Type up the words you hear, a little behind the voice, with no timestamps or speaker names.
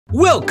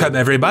Welcome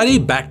everybody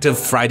back to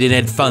Friday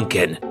Night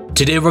Funkin.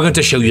 Today we're going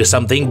to show you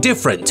something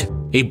different.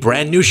 A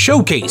brand new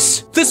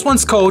showcase. This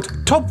one's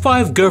called Top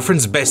 5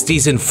 Girlfriends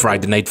Besties in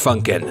Friday Night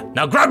Funkin.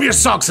 Now grab your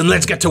socks and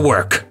let's get to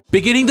work.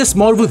 Beginning this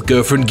mod with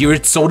girlfriend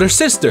Girit sold her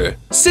sister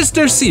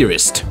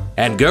Searist.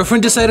 And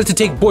girlfriend decided to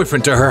take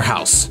boyfriend to her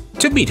house.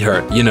 To meet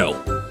her, you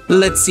know.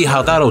 Let's see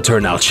how that'll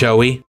turn out, shall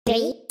we?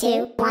 3,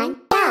 2,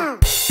 1, go!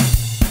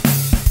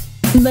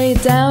 Lay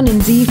it down in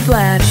D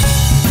flat.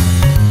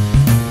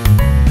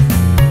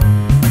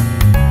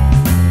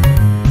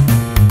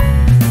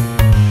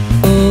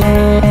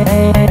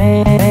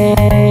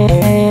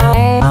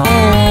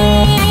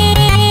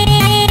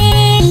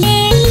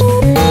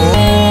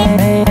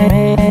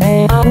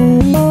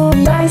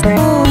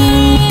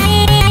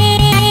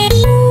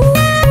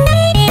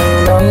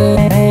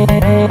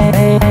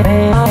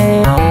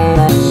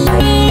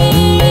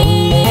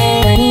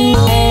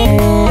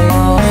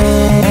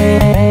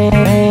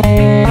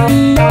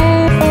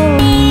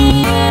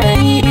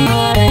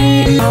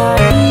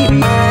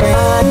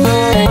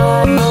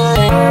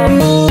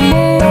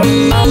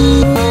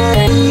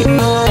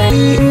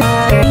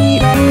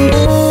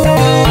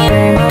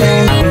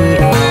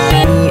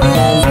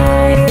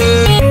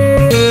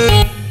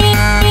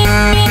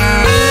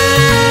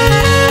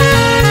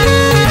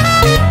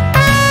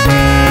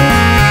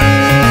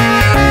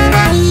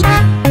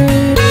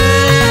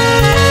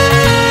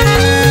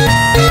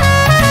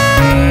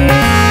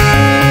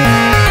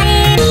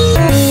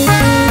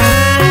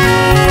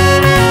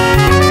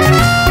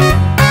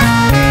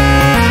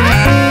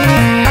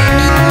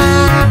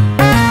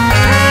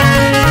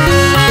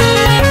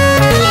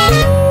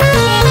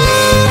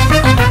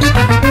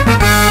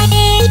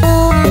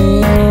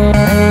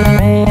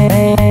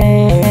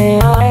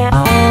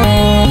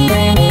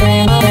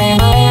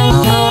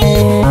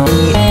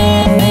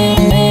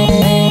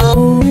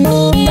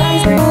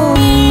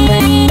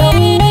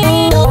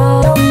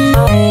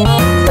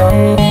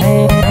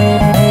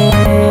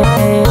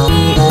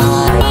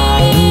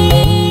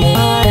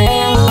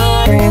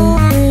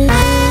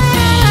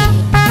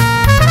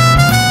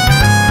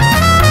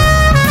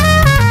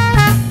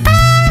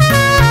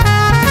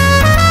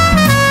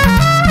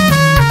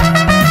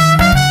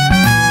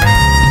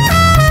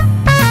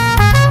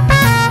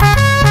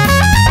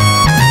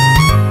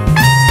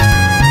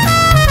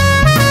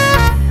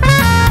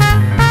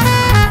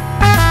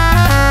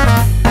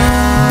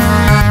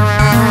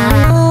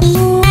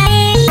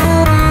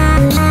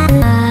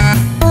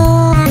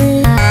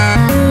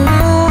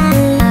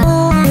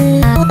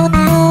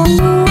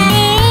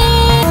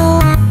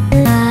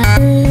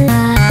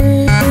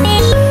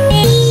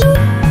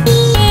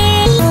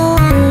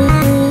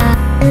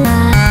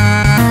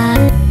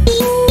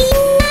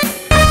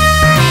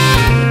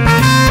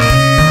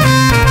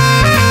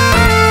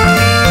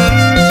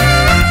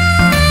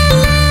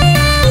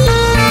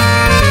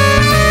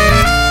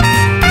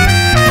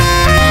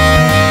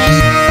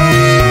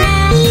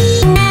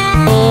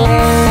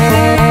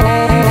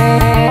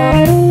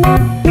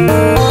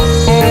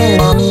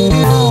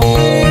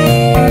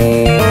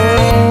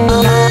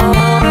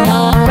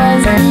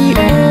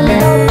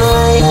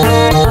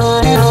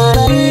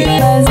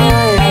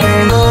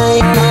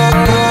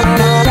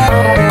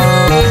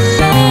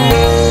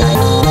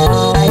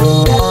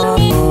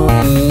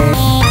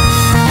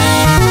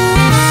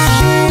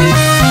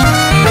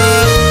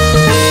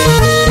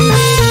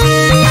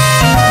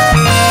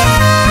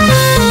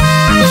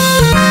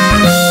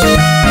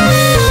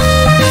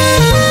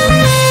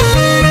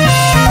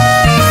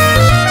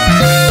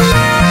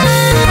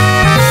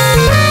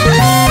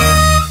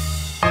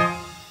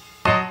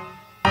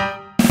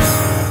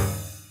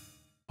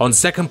 On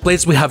second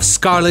place we have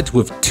Scarlett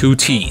with 2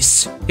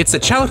 T's. It's a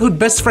childhood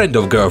best friend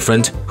of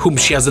girlfriend whom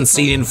she hasn't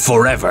seen in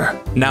forever.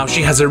 Now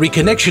she has a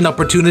reconnection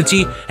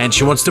opportunity and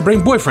she wants to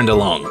bring boyfriend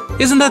along.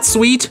 Isn't that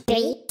sweet?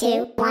 3,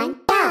 2, 1,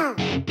 go!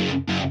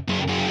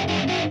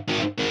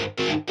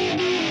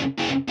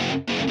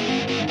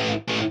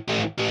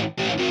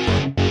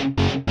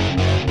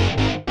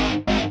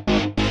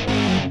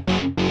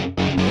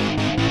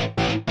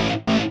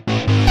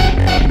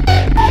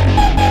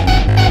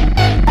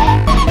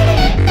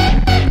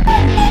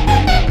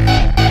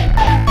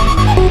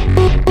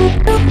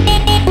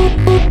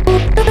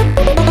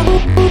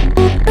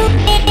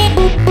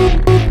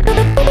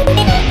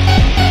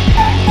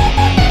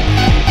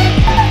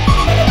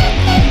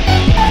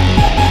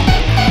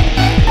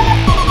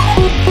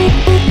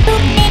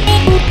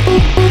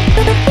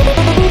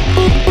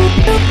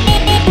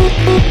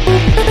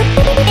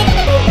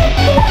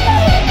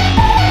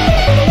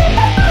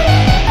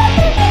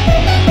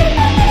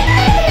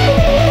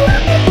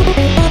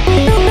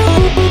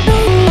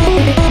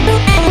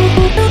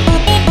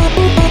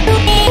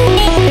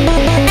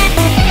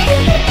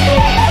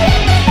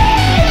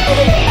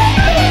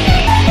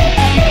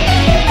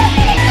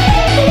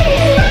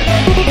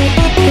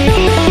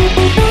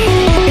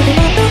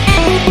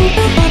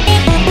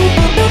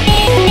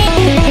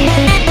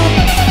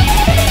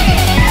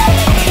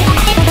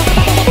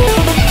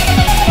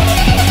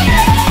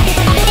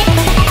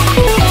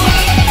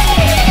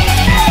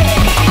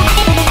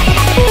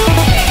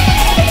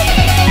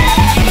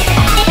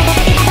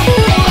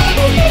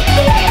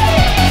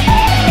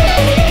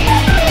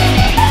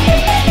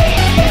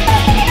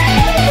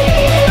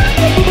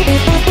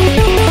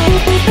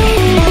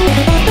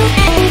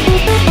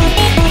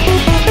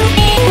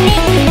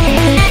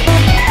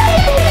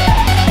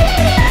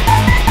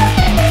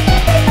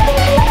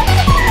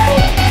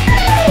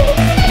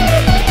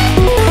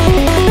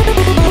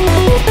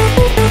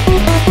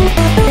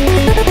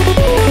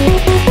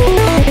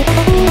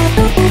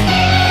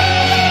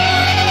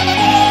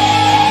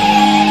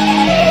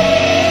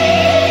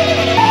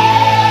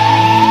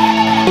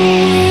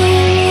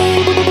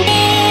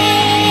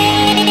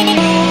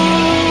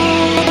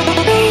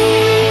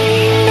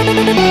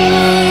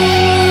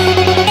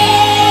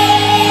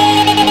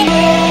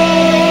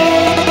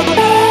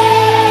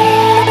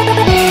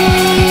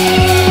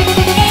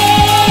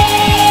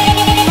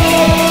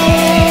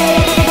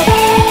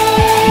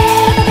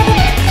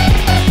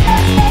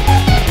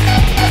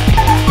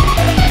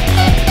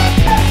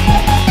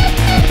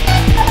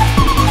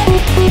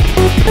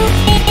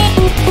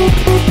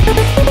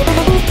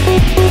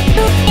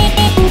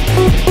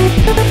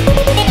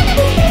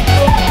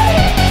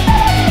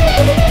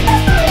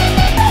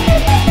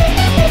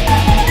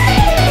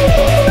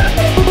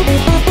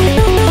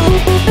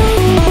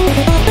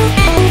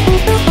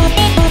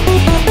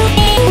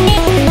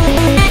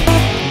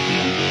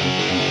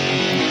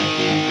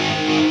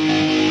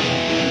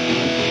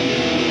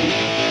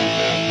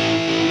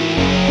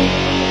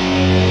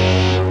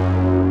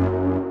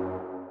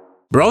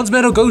 Bronze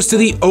medal goes to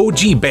the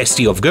OG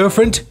bestie of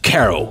girlfriend,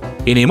 Carol,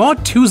 in a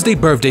mod Tuesday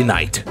birthday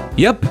night.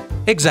 Yep,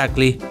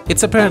 exactly.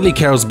 It's apparently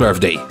Carol's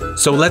birthday.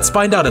 So let's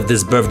find out if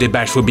this birthday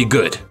bash will be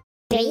good.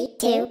 3,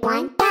 2,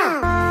 1, go!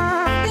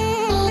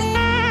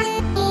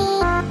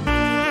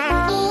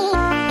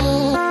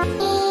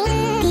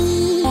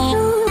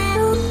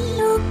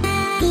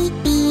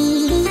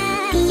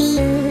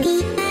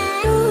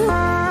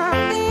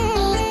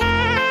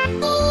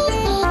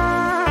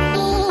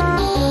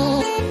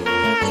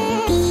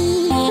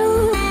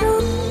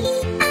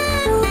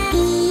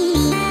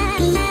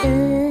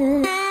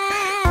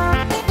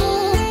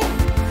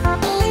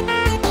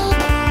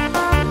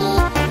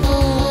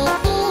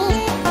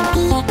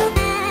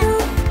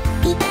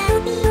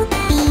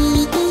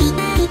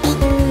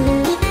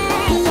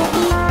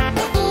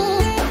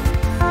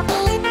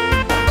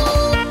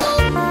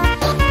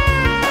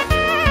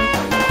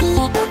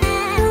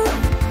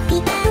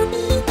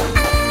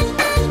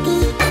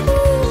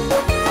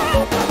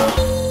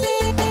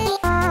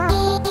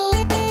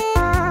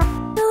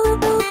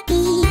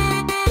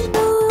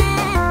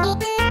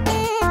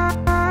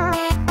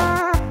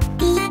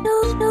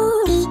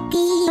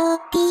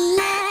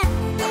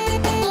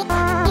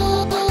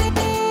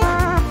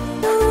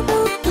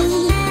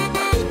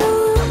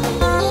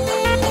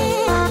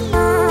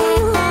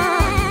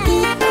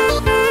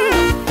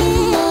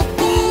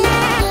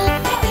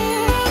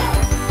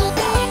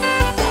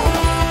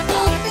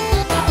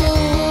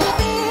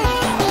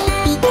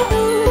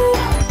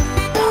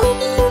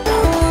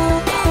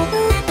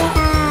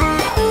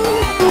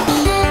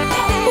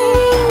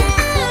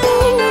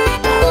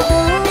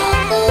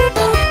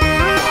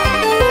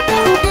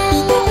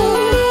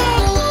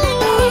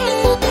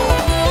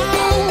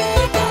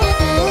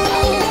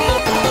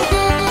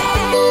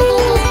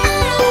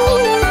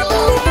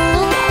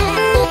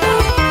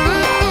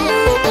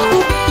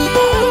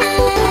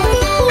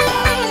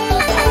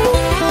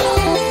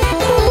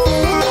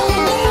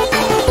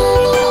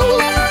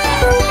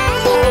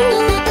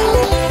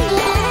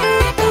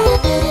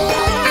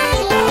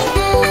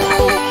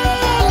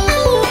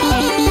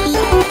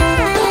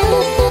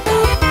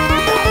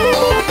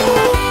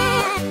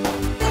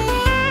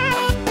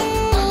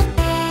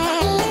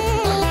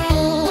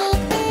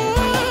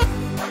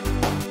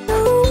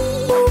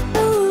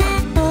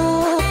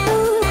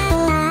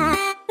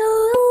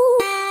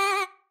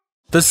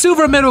 The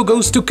silver medal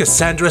goes to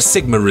Cassandra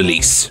Sigma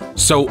release.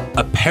 So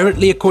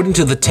apparently, according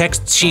to the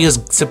text, she is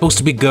supposed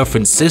to be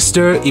girlfriend's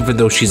sister, even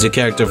though she's a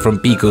character from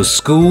Pico's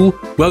school.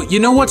 Well,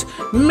 you know what?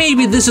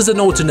 Maybe this is an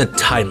alternate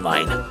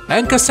timeline.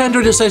 And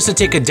Cassandra decides to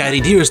take a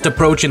daddy dearest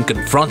approach and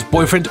confront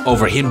boyfriend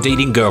over him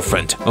dating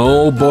girlfriend.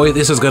 Oh boy,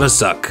 this is gonna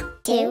suck.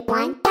 2,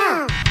 1,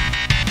 go!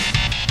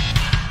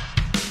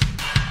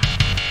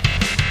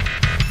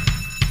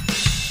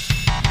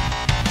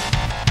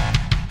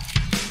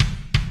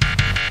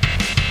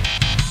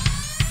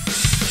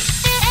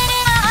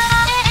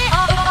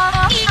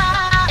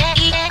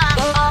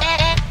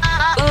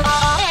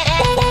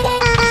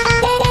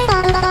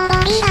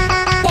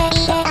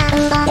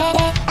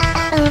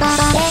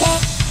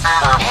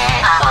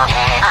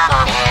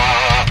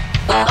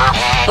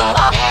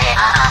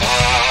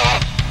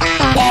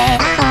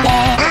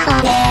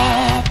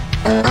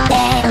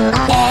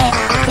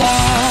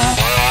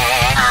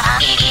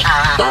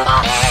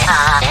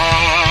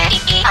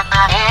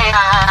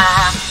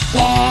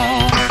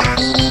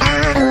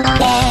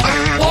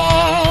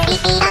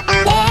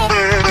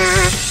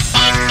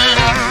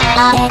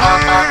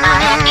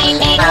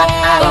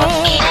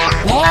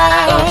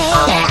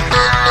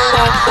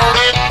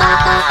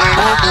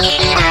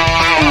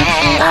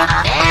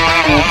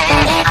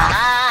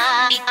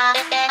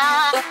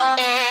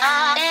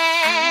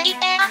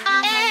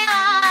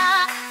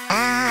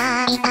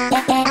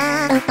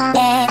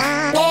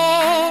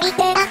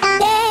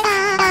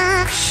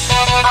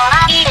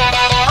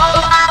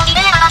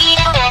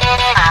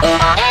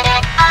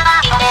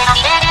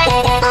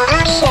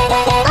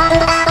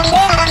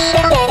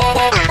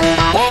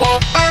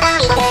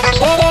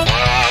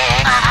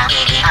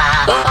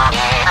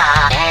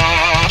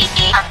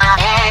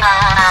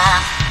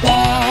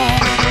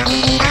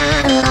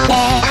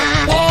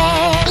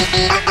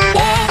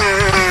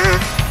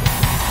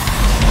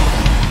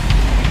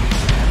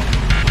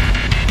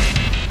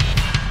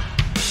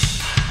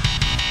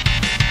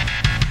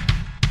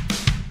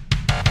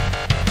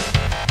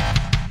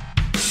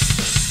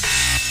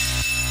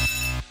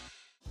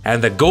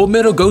 And the gold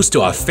medal goes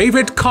to our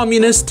favorite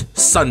communist,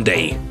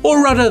 Sunday,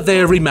 or rather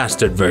their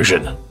remastered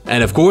version.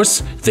 And of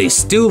course, they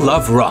still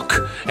love rock,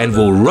 and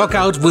will rock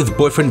out with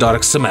boyfriend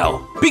Dark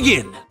Samel.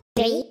 Begin!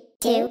 3,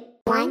 2,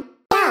 1,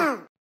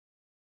 go!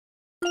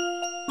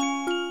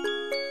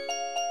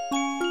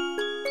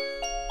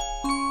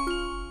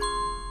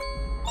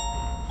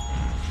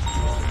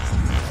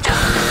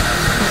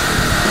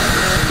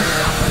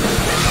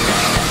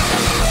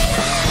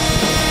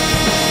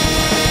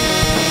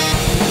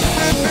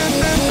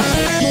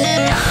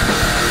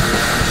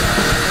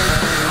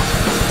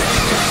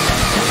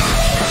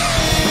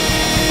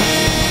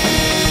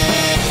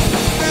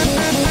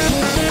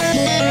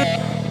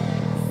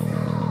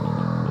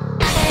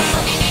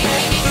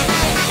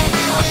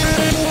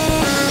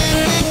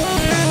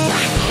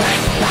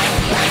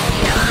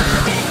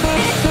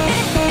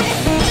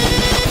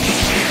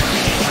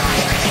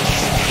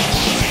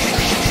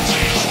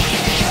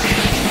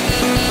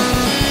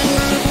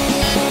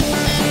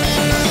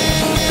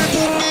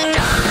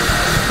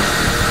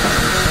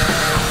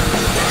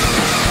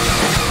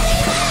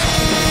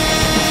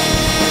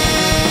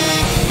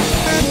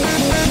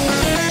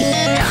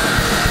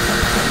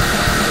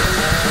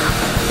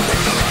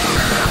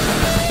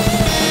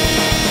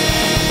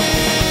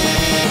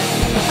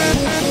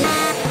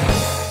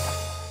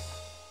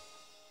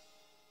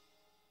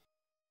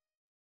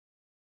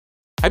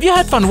 Have you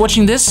had fun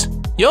watching this?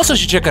 You also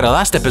should check out our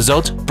last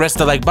episode, press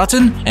the like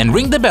button, and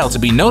ring the bell to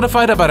be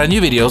notified about our new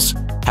videos.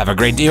 Have a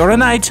great day or a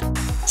night.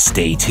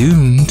 Stay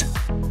tuned.